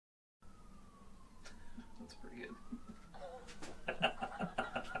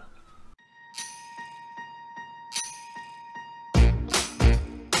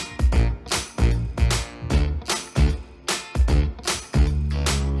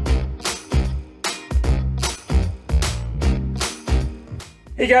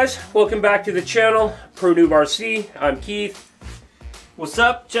Hey guys, welcome back to the channel, ProNoobRC. I'm Keith. What's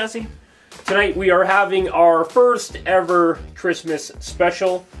up, Jesse? Tonight we are having our first ever Christmas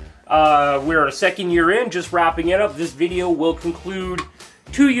special. We're a second year in, just wrapping it up. This video will conclude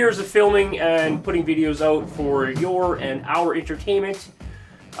 2 years of filming and putting videos out for your and our entertainment.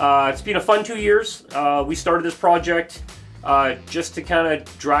 It's been a fun 2 years. We started this project just to kind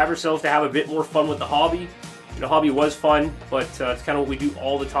of drive ourselves to have a bit more fun with the hobby. The hobby was fun, but it's kind of what we do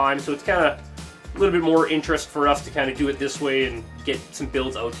all the time, so it's kind of a little bit more interest for us to kind of do it this way and get some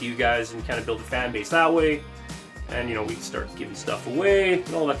builds out to you guys and kind of build a fan base that way. And you know, we can start giving stuff away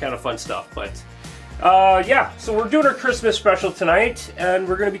and all that kind of fun stuff. But yeah, so we're doing our Christmas special tonight, and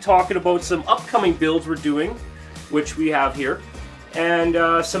we're going to be talking about some upcoming builds we're doing, which we have here, and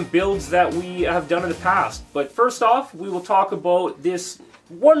some builds that we have done in the past. But first off, we will talk about this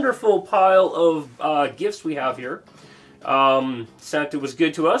wonderful pile of gifts we have here. Santa was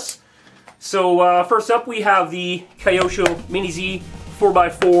good to us. So first up, we have the Kyosho Mini Z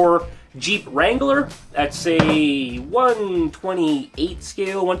 4x4 Jeep Wrangler. That's a 128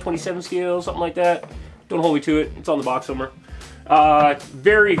 scale, 127 scale, something like that. Don't hold me to it. It's on the box somewhere.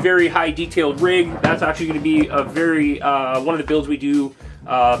 Very, very high detailed rig. That's actually going to be a very one of the builds we do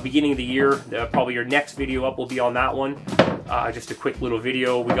beginning of the year. Probably your next video up will be on that one. Just a quick little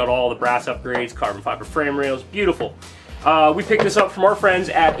video. We got all the brass upgrades, carbon fiber frame rails, beautiful. We picked this up from our friends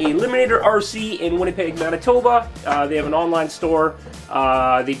at Eliminator RC in Winnipeg, Manitoba. They have an online store.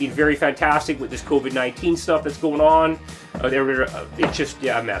 They've been very fantastic with this COVID-19 stuff that's going on. It's just,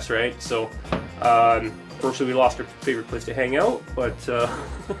 yeah, a mess, right? So, unfortunately, we lost our favorite place to hang out, but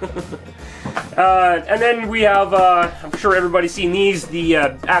and then we have, I'm sure everybody's seen these, the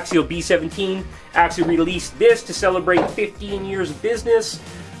AXIAL B17. Axial released this to celebrate 15 years of business.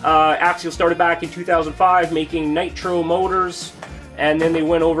 Axial started back in 2005 making nitro motors, and then they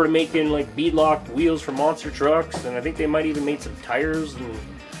went over to making like beadlocked wheels for monster trucks, and I think they might even made some tires and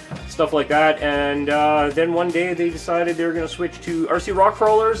stuff like that. And then one day they decided they were going to switch to RC rock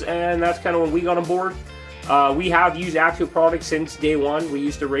crawlers, and that's kind of when we got on board. We have used Axial products since day one. We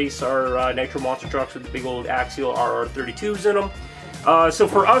used to race our nitro monster trucks with the big old Axial RR32s in them. So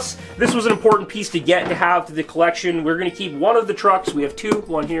for us, this was an important piece to have to the collection. We're going to keep one of the trucks. We have two,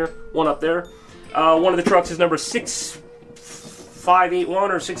 one here, one up there. One of the trucks is number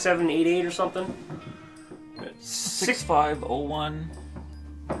 6581 or 6788 or something. 6501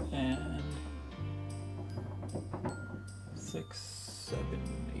 and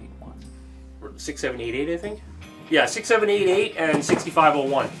 6781. 6788, I think. Yeah, 6788 and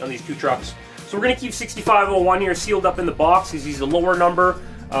 6501 on these two trucks. So we're going to keep 6501 here sealed up in the box because he's a lower number.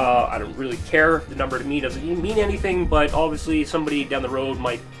 I don't really care. The number to me doesn't mean anything, but obviously somebody down the road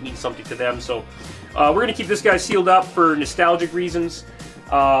might mean something to them. So we're going to keep this guy sealed up for nostalgic reasons.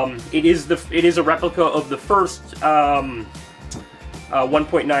 It is a replica of the first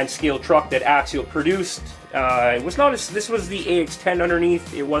 1.9 scale truck that Axial produced. It was not. This was the AX10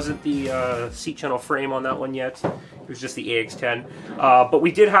 underneath. It wasn't the seat channel frame on that one yet. It was just the AX10. But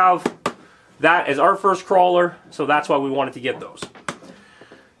we did have that as our first crawler, so that's why we wanted to get those.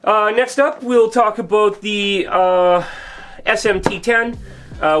 Next up, we'll talk about the SMT10.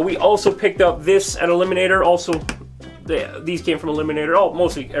 We also picked up this at Eliminator. Also, these came from Eliminator. Oh,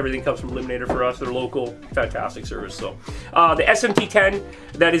 mostly everything comes from Eliminator for us. They're local, fantastic service. So, the SMT10,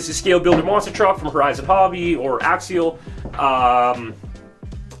 that is the scale builder monster truck from Horizon Hobby or Axial.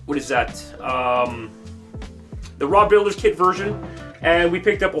 What is that? The Raw Builders Kit version. And we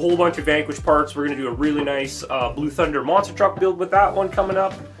picked up a whole bunch of Vanquish parts. We're going to do a really nice Blue Thunder monster truck build with that one coming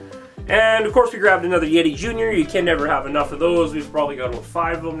up. And of course we grabbed another Yeti Jr. You can never have enough of those. We've probably got about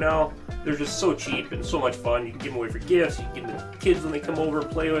 5 of them now. They're just so cheap and so much fun. You can give them away for gifts. You can give them to kids when they come over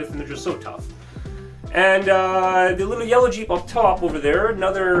and play with, and they're just so tough. And the little yellow Jeep up top over there,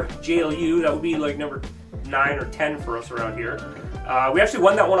 another JLU. That would be like number 9 or 10 for us around here. We actually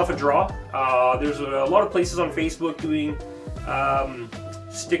won that one off a draw. There's a lot of places on Facebook doing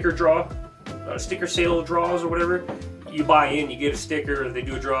sticker sale draws or whatever. You buy in, you get a sticker, they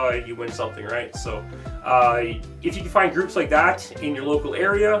do a draw, you win something, right? So if you can find groups like that in your local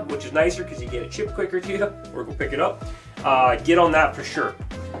area, which is nicer because you get it shipped quicker to you or go pick it up, get on that for sure.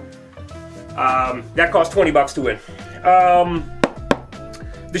 That costs 20 bucks to win.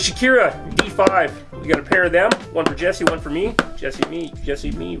 The Shakira D5, we got a pair of them, one for Jesse, one for me.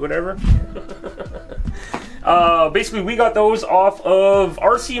 Jesse me, whatever. Basically, we got those off of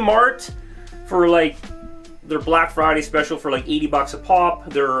RC Mart for like their Black Friday special for like 80 bucks a pop.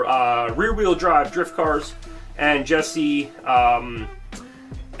 They're rear-wheel drive drift cars, and Jesse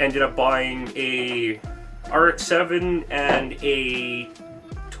ended up buying a RX-7 and a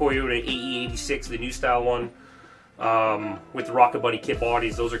Toyota AE86, the new style one, with the Rocket Buddy kit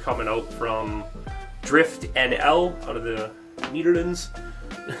bodies. Those are coming out from Drift NL out of the Netherlands.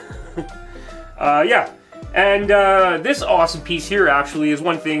 Yeah, and this awesome piece here actually is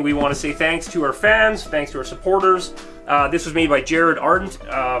one thing we want to say thanks to our fans, thanks to our supporters. This was made by Jared Ardent.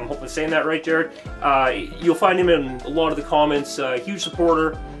 Hopefully saying that right, Jared. You'll find him in a lot of the comments. Huge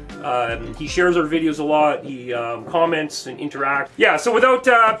supporter. He shares our videos a lot. He comments and interacts. Yeah, so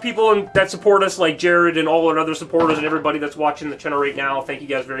without people that support us like Jared and all our other supporters and everybody that's watching the channel right now, thank you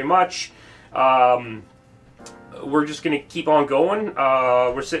guys very much. We're just going to keep on going.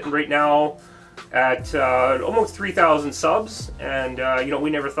 We're sitting right now at almost 3,000 subs, and you know,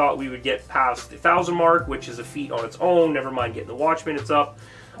 we never thought we would get past the 1,000 mark, which is a feat on its own, never mind getting the watch minutes up.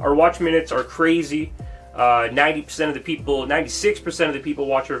 Our watch minutes are crazy. 90% of the people, 96% of the people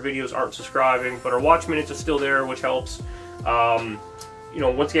watching our videos aren't subscribing, but our watch minutes are still there, which helps. You know,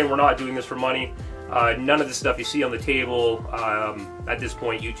 once again, we're not doing this for money. None of the stuff you see on the table, at this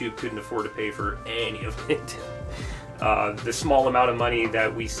point, YouTube couldn't afford to pay for any of it. The small amount of money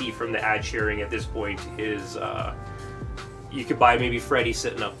that we see from the ad sharing at this point is, you could buy maybe Freddy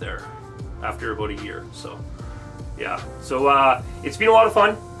sitting up there after about a year. So, yeah. So, it's been a lot of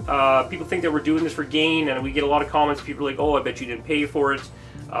fun. People think that we're doing this for gain, and we get a lot of comments. People are like, oh, I bet you didn't pay for it.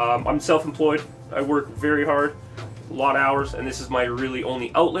 I'm self-employed. I work very hard, a lot of hours, and this is my really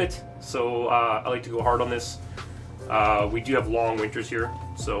only outlet. So, I like to go hard on this. We do have long winters here,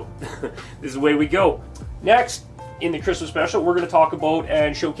 so this is the way we go. Next, in the Christmas special, we're going to talk about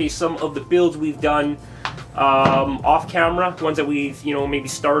and showcase some of the builds we've done off camera, ones that we've, you know, maybe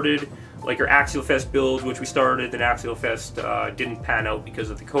started, like our Axial Fest build, which we started, then Axial Fest didn't pan out because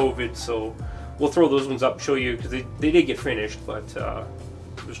of the COVID, so we'll throw those ones up and show you, because they did get finished, but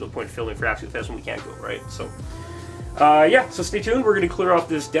there's no point in filming for Axial Fest when we can't go, right? So yeah, so stay tuned. We're going to clear off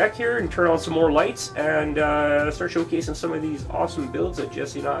this deck here and turn on some more lights and start showcasing some of these awesome builds that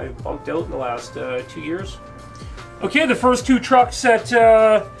Jesse and I bumped out in the last 2 years. Okay, the first two trucks that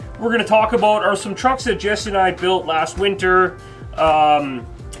we're going to talk about are some trucks that Jesse and I built last winter,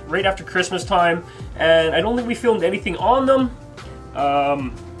 right after Christmas time, and I don't think we filmed anything on them.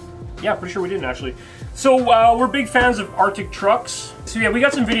 Yeah, pretty sure we didn't actually. So we're big fans of Arctic trucks. So yeah, we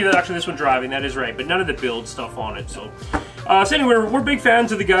got some video that actually this one driving, that is right, but none of the build stuff on it. So, so anyway, we're big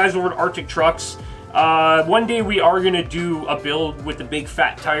fans of the guys over at Arctic Trucks. One day we are going to do a build with the big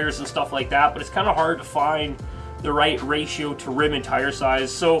fat tires and stuff like that, but it's kind of hard to find the right ratio to rim and tire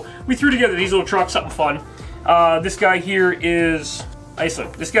size. So we threw together these little trucks, something fun. This guy here is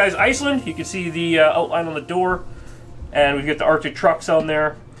Iceland. This guy's Iceland. You can see the outline on the door, and we've got the Arctic Trucks on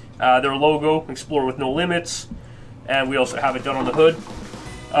there. Their logo, Explore with No Limits, and we also have it done on the hood.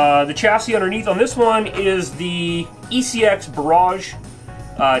 The chassis underneath on this one is the ECX Barrage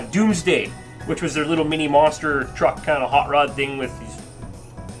Doomsday, which was their little mini monster truck kind of hot rod thing with these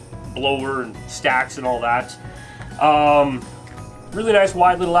blower and stacks and all that. Really nice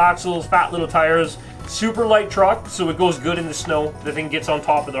wide little axles, fat little tires, super light truck, so it goes good in the snow. The thing gets on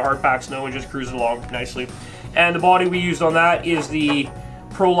top of the hard packed snow and just cruises along nicely. And the body we used on that is the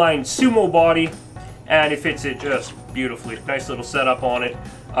Proline Sumo body, and it fits it just beautifully. Nice little setup on it.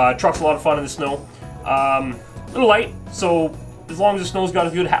 Truck's a lot of fun in the snow. A little light, so as long as the snow's got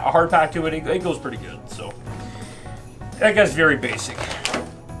a good hard pack to it, it goes pretty good. So that guy's very basic.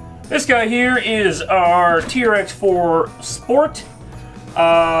 This guy here is our TRX4 Sport,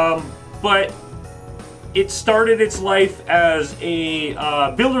 but it started its life as a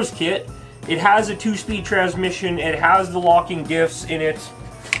builder's kit. It has a 2-speed transmission. It has the locking diffs in it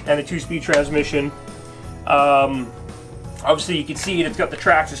and a 2-speed transmission. Obviously you can see it. It's got the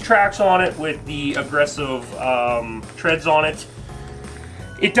Traxxas tracks on it with the aggressive treads on it.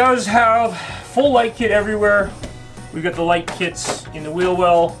 It does have full light kit everywhere. We've got the light kits in the wheel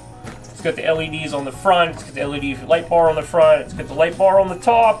well. It's got the LEDs on the front. It's got the LED light bar on the front. It's got the light bar on the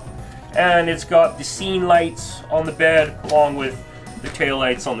top. And it's got the scene lights on the bed along with the tail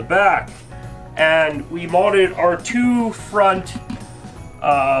lights on the back. And we modded our two front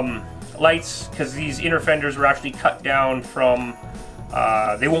lights because these inner fenders were actually cut down from,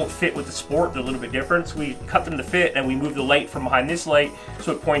 they won't fit with the Sport, they're a little bit different. So we cut them to fit, and we moved the light from behind this light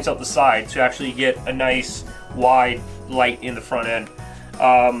so it points out the side to actually get a nice wide light in the front end.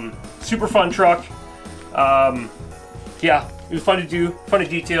 Super fun truck. Yeah, it was fun to do, fun to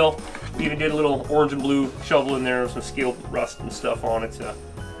detail. We even did a little orange and blue shovel in there with some scale rust and stuff on it to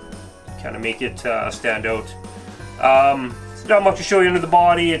kind of make it stand out. It's not much to show you under the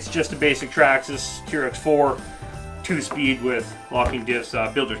body. It's just a basic Traxxas TRX4 2-speed with locking diffs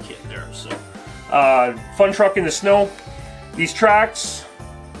builder kit there. So fun truck in the snow. These tracks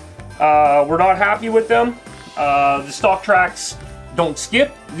We're not happy with them. The stock tracks don't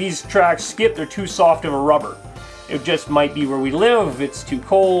skip. These tracks skip. They're too soft of a rubber. It just might be where we live. It's too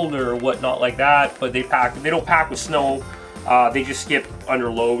cold or whatnot like that. But they don't pack with snow. They just skip under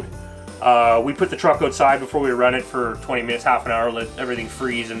load. We put the truck outside before we run it for 20 minutes, half an hour, let everything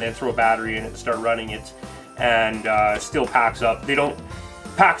freeze, and then throw a battery in it and start running it. And it still packs up. They don't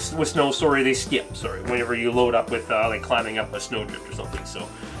pack with snow, sorry, they skip, sorry, whenever you load up with like climbing up a snowdrift or something. So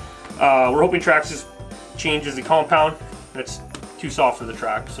we're hoping Traxxas changes the compound. That's too soft for the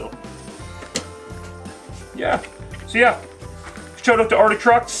track, so yeah. Shout out to Arctic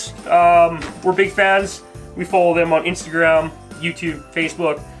Trucks. We're big fans. We follow them on Instagram, YouTube,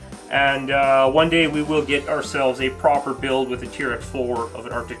 Facebook, and one day we will get ourselves a proper build with a TRX4 of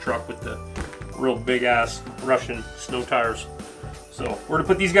an Arctic truck with the real big ass Russian snow tires. So we're gonna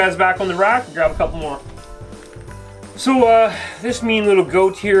put these guys back on the rack and grab a couple more. So this mean little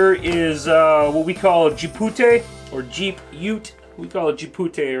goat here is what we call a Jeepute or Jeep Ute. We call it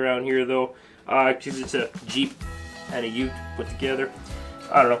Jeepute around here though, because it's a Jeep and a Ute put together.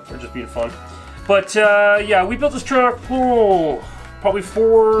 I don't know, we're just being fun. But yeah, we built this truck probably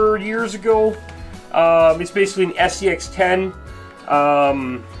 4 years ago. It's basically an SCX-10.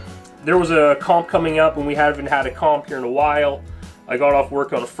 There was a comp coming up and we haven't had a comp here in a while. I got off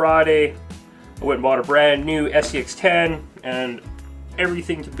work on a Friday. I went and bought a brand new SCX-10 and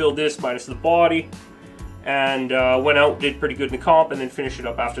everything to build this minus the body. And went out, did pretty good in the comp, and then finished it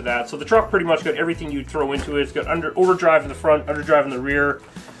up after that. So the truck pretty much got everything you'd throw into it. It's got overdrive in the front, underdrive in the rear.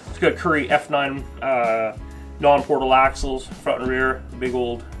 It's got Curry F9 non-portal axles, front and rear. Big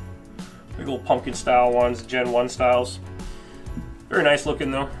old pumpkin style ones, Gen 1 styles. Very nice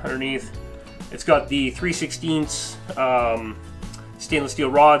looking though, underneath. It's got the 3/16 stainless steel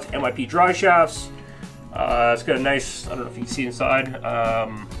rods, MIP dry shafts. It's got a nice, I don't know if you can see inside,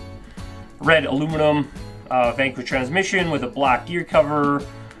 red aluminum Vanquish transmission with a black gear cover,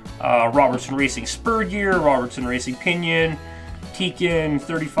 Robertson Racing spur gear, Robertson Racing pinion, Tekin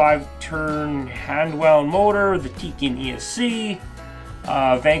 35 turn hand wound motor, the Tekin ESC,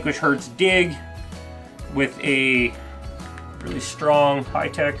 Vanquish Hertz dig with a really strong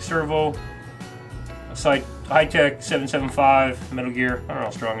high-tech servo, a high-tech 775 Metal Gear. I don't know how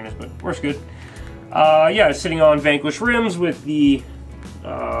strong it is, but works good. Yeah, it's sitting on Vanquish rims with the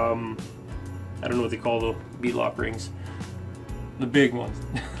I don't know what they call the beadlock rings. The big ones.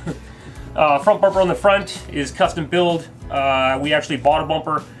 Front bumper on the front is custom build. We actually bought a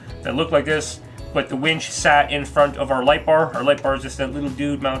bumper that looked like this, but the winch sat in front of our light bar. Our light bar is just that little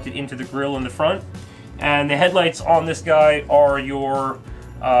dude mounted into the grill in the front. And the headlights on this guy are your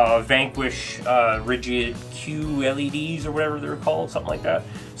Vanquish rigid Q LEDs or whatever they're called, something like that.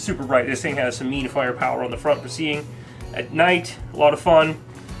 Super bright. This thing has some mean firepower on the front for seeing at night. A lot of fun.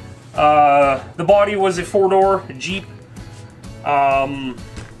 The body was a 4-door Jeep.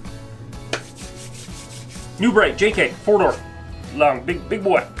 New Bright JK 4-door, long, big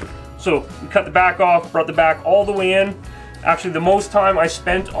boy. So we cut the back off, brought the back all the way in. Actually, the most time I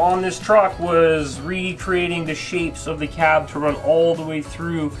spent on this truck was recreating the shapes of the cab to run all the way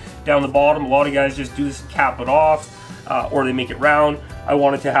through down the bottom. A lot of guys just do this, cap it off, or they make it round. I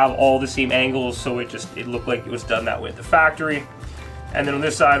wanted to have all the same angles, so it looked like it was done that way at the factory. And then on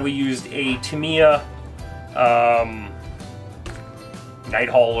this side, we used a Tamiya night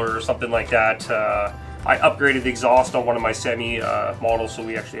hauler or something like that. I upgraded the exhaust on one of my semi models, so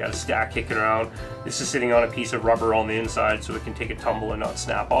we actually had a stack kicking around. This is sitting on a piece of rubber on the inside, so it can take a tumble and not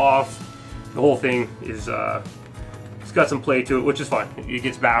snap off. The whole thing is, it's got some play to it, which is fine. It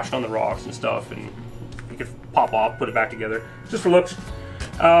gets bashed on the rocks and stuff, and you can pop off, put it back together, just for looks.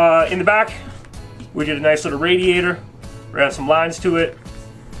 In the back, we did a nice little radiator. Ran some lines to it.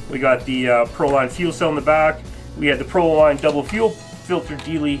 We got the ProLine fuel cell in the back. We had the ProLine double fuel filter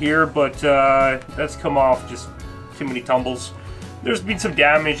dealie here, but that's come off just too many tumbles. There's been some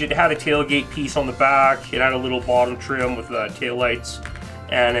damage. It had a tailgate piece on the back. It had a little bottom trim with tail lights,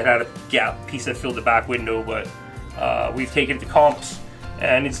 and it had a gap piece that filled the back window, but we've taken it to comps,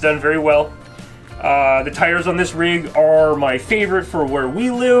 and it's done very well. The tires on this rig are my favorite for where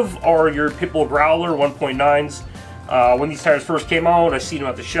we live, are your Pitbull Growler 1.9s. When these tires first came out, I seen them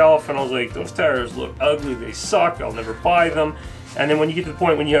at the shelf, and I was like, those tires look ugly, they suck, I'll never buy them. And then when you get to the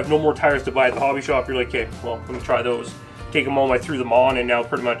point when you have no more tires to buy at the hobby shop, you're like, okay, well, let me try those. Take them home, I threw them on, and now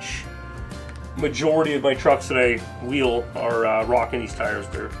pretty much majority of my trucks that I wheel are rocking these tires.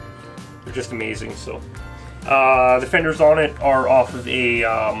 They're just amazing. So the fenders on it are off of a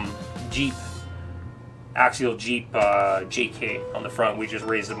Jeep, Axial Jeep JK on the front. We just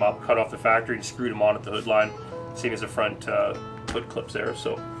raised them up, cut off the factory, and screwed them on at the hood line. Same as the front hood clips there.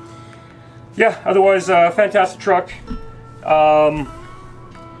 So yeah, otherwise, fantastic truck.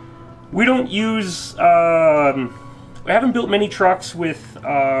 We don't use, we haven't built many trucks with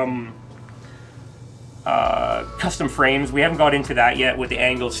custom frames. We haven't got into that yet with the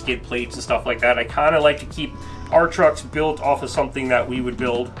angled skid plates and stuff like that. I kind of like to keep our trucks built off of something that we would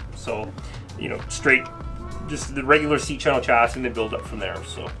build. So, you know, straight, just the regular C-channel chassis and then build up from there.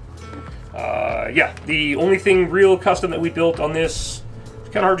 So, yeah, the only thing real custom that we built on this, it's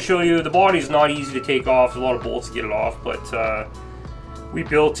kind of hard to show you. The body's not easy to take off. There's a lot of bolts to get it off, but we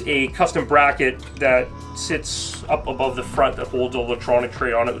built a custom bracket that sits up above the front that holds an electronic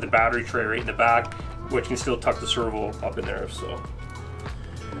tray on it with a battery tray right in the back, which can still tuck the servo up in there. So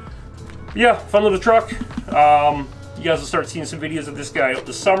yeah, fun little truck. You guys will start seeing some videos of this guy out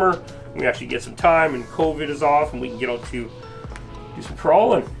this summer. We actually get some time and COVID is off and we can get out to do some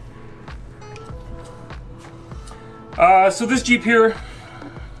crawling. So this Jeep here,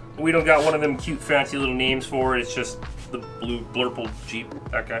 we don't got one of them cute fancy little names for it. It's just the blue blurple Jeep,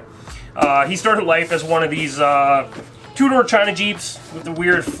 that guy. He started life as one of these two-door China Jeeps with the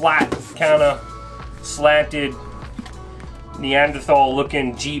weird flat kind of slanted Neanderthal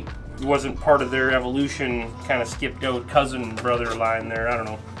looking Jeep. It wasn't part of their evolution, kind of skipped out cousin brother line there, I don't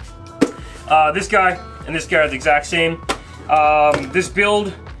know. This guy and this guy are the exact same. This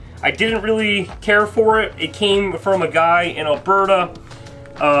build, I didn't really care for it. It came from a guy in Alberta.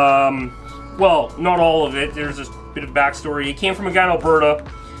 Well, not all of it, there's a bit of backstory. It came from a guy in Alberta.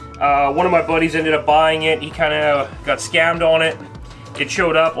 One of my buddies ended up buying it. He kind of got scammed on it. It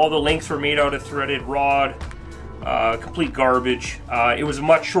showed up, all the links were made out of threaded rod. Complete garbage. It was a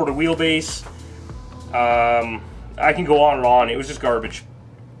much shorter wheelbase. I can go on and on. It was just garbage.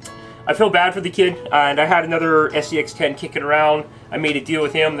 I feel bad for the kid, and I had another SCX-10 kicking around. I made a deal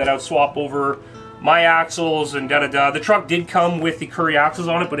with him that I would swap over my axles and da-da-da. The truck did come with the Curry axles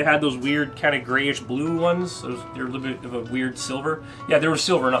on it, but it had those weird kind of grayish blue ones. They're a little bit of a weird silver. Yeah, they were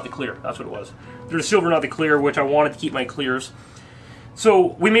silver, not the clear. That's what it was. They were silver, not the clear, which I wanted to keep my clears.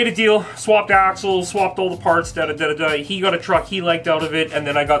 So we made a deal, swapped axles, swapped all the parts, da-da-da-da-da. He got a truck he liked out of it, and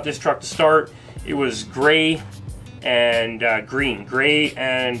then I got this truck to start. It was gray and green. Gray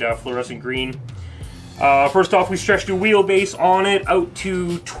and fluorescent green. First off, we stretched a wheelbase on it out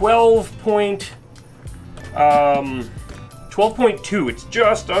to 12.2. It's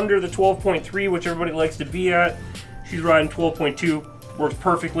just under the 12.3, which everybody likes to be at. She's riding 12.2. Works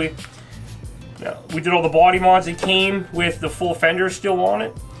perfectly. Now, we did all the body mods. It came with the full fender still on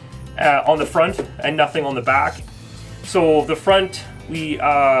it, on the front, and nothing on the back. So the front, we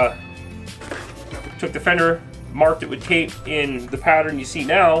took the fender, marked it with tape in the pattern you see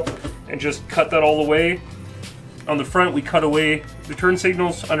now, and just cut that all the way. On the front, we cut away the turn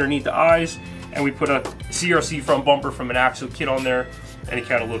signals underneath the eyes, and we put a CRC front bumper from an Axial kit on there, and it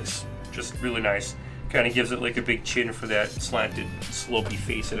kind of looks just really nice. Kind of gives it like a big chin for that slanted, slopey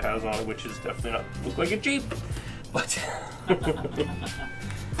face it has on it, which is definitely not look like a Jeep. But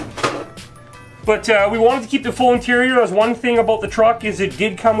we wanted to keep the full interior. That's one thing about the truck, is it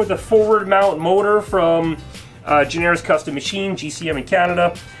did come with a forward mount motor from Generis Custom Machine, GCM in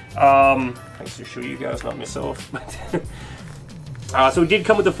Canada. I used to show you guys, not myself. So it did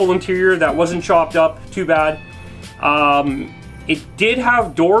come with the full interior. That wasn't chopped up too bad. It did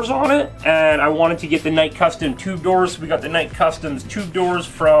have doors on it, and I wanted to get the Night Custom tube doors. We got the Night Customs tube doors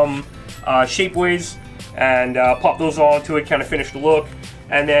from Shapeways, and popped those onto it, kind of finished the look.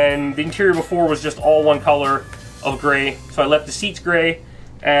 And then the interior before was just all one color of gray, so I left the seats gray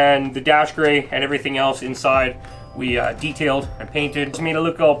and the dash gray, and everything else inside we detailed and painted. Just made it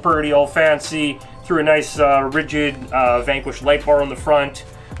look all pretty, all fancy. Threw a nice rigid Vanquish light bar on the front.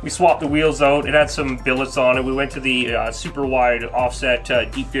 We swapped the wheels out. It had some billets on it. We went to the super wide offset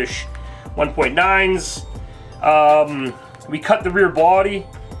deep dish 1.9s. We cut the rear body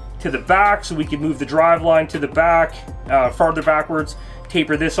to the back so we could move the drive line to the back, farther backwards.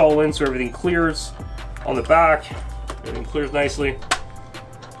 Taper this all in so everything clears on the back. Everything clears nicely.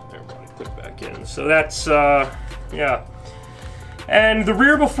 Everybody click back in. So that's, yeah. And the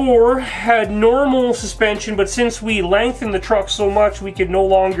rear before had normal suspension, but since we lengthened the truck so much, we could no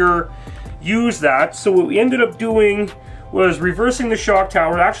longer use that. So what we ended up doing was reversing the shock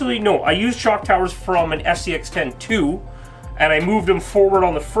tower. Actually, no, I used shock towers from an SCX-10-2, and I moved them forward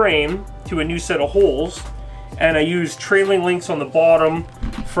on the frame to a new set of holes. And I used trailing links on the bottom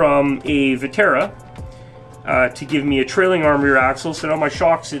from a Vitera to give me a trailing arm rear axle. So now my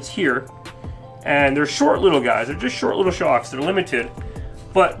shock sits here. And they're short little guys. They're just short little shocks. They're limited.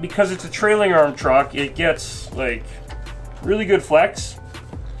 But because it's a trailing arm truck, it gets like really good flex,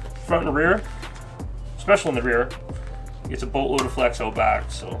 front and rear, especially in the rear. It gets a boatload of flex out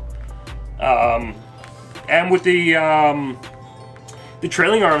back. So And with the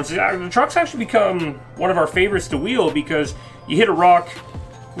trailing arms, the truck's actually become one of our favorites to wheel, because you hit a rock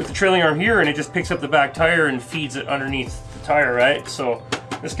with the trailing arm here and it just picks up the back tire and feeds it underneath the tire, right? So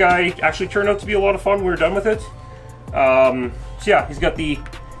this guy actually turned out to be a lot of fun when we were done with it. So yeah, he's got the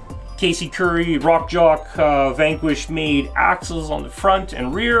Casey Curry Rock Jock Vanquish made axles on the front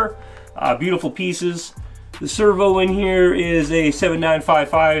and rear. Beautiful pieces. The servo in here is a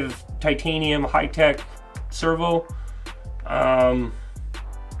 7955 titanium high-tech servo. No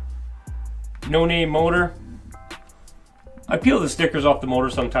name motor. I peel the stickers off the motor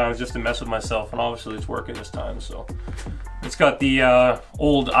sometimes just to mess with myself, and obviously it's working this time. So it's got the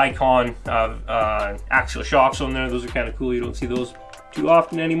old Icon axial shocks on there. Those are kind of cool. You don't see those too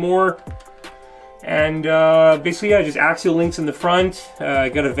often anymore. And basically, yeah, just axial links in the front.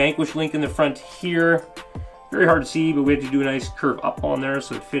 Got a Vanquish link in the front here. Very hard to see, but we had to do a nice curve up on there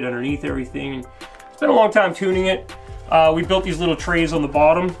so it fit underneath everything. It's been a long time tuning it. We built these little trays on the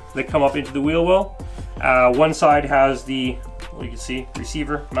bottom that come up into the wheel well. One side has the, well, you can see,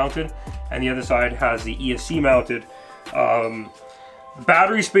 receiver mounted, and the other side has the ESC mounted.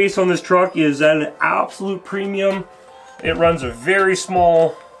 Battery space on this truck is at an absolute premium. It runs a very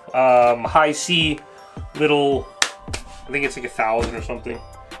small high C little, I think it's like 1,000 or something,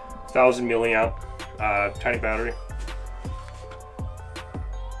 1,000 milliamp tiny battery.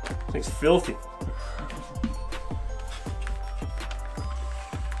 Thing's filthy.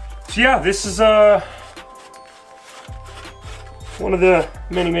 So yeah, this is one of the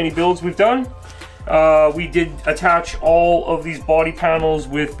many builds we've done. We did attach all of these body panels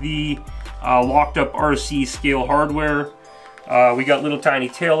with the locked up RC scale hardware. We got little tiny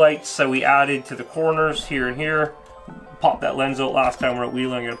taillights that we added to the corners here and here. Popped that lens out last time we were at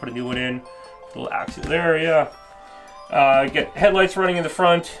wheeling. I'm gonna put a new one in. Little axial there, yeah. Get headlights running in the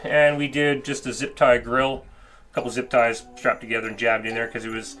front, and we did just a zip tie grill. A couple zip ties strapped together and jabbed in there because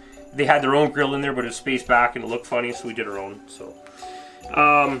it was, they had their own grill in there, but it was spaced back and it looked funny, so we did our own. So,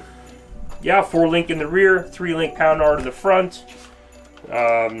 yeah, 4-link in the rear, 3-link pound R to the front.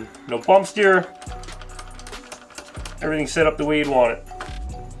 No bump steer. Everything's set up the way you'd want it.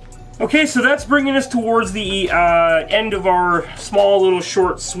 Okay, so that's bringing us towards the end of our small little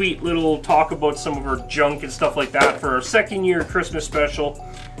short sweet little talk about some of our junk and stuff like that for our second year Christmas special.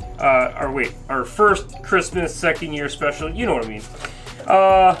 Our first Christmas second year special, you know what I mean.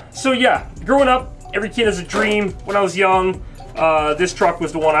 So yeah, growing up, every kid has a dream. When I was young, this truck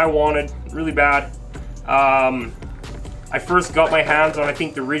was the one I wanted really bad. I first got my hands on, I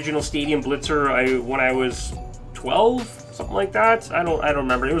think, the original Stadium Blitzer when I was 12. Something like that. I don't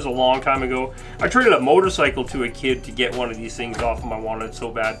remember. It was a long time ago. I traded a motorcycle to a kid to get one of these things off him. I wanted it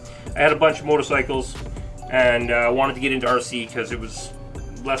so bad. I had a bunch of motorcycles and wanted to get into RC because it was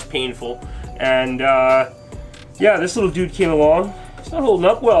less painful. And yeah, this little dude came along. He's not holding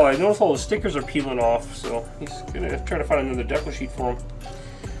up well. I noticed all the stickers are peeling off, so he's gonna try to find another decal sheet for him.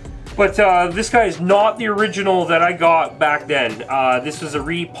 But this guy is not the original that I got back then. This was a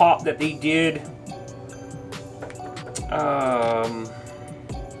repop that they did. I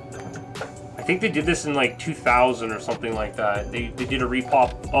think they did this in like 2000 or something like that. They did a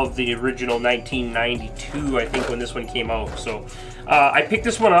repop of the original 1992, I think, when this one came out. So I picked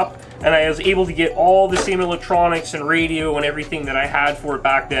this one up, and I was able to get all the same electronics and radio and everything that I had for it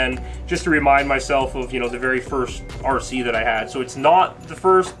back then, just to remind myself of, you know, the very first RC that I had. So it's not the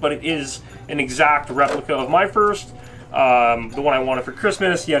first, but it is an exact replica of my first. The one I wanted for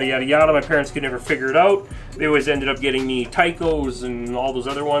Christmas, yada yada yada. My parents could never figure it out. They always ended up getting me Tycos and all those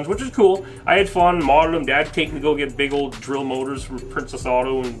other ones, which is cool. I had fun, modded them. Dad taking to go get big old drill motors from Princess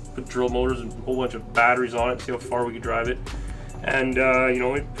Auto and put drill motors and a whole bunch of batteries on it to see how far we could drive it. And you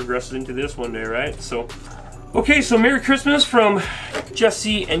know, it progressed into this one day, right? So, okay, so Merry Christmas from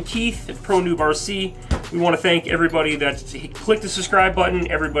Jesse and Keith at ProNoobRC. We want to thank everybody that's clicked the subscribe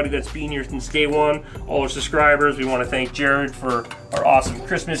button, everybody that's been here since day one, all our subscribers. We want to thank Jared for our awesome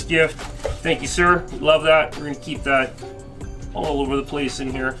Christmas gift. Thank you, sir. We love that. We're going to keep that all over the place in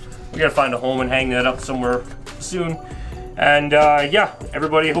here. We got to find a home and hang that up somewhere soon. And yeah,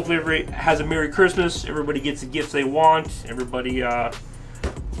 everybody, hopefully everybody has a Merry Christmas. Everybody gets the gifts they want. Everybody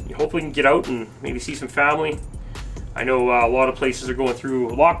hopefully can get out and maybe see some family. I know a lot of places are going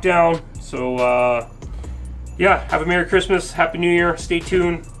through a lockdown, so yeah, have a Merry Christmas, Happy New Year, stay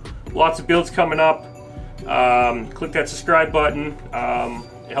tuned, lots of builds coming up. Click that subscribe button,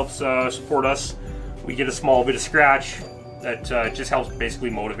 it helps support us. We get a small bit of scratch that just helps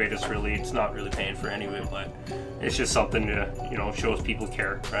basically motivate us, really. It's not really paying for any of it, but it's just something to, you know, shows people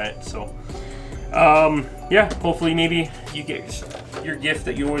care, right? So Yeah, hopefully maybe you get your gift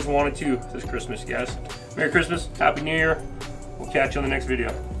that you always wanted to this Christmas, guys. Merry Christmas, Happy New Year. We'll catch you on the next video.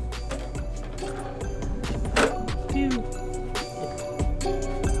 Pew.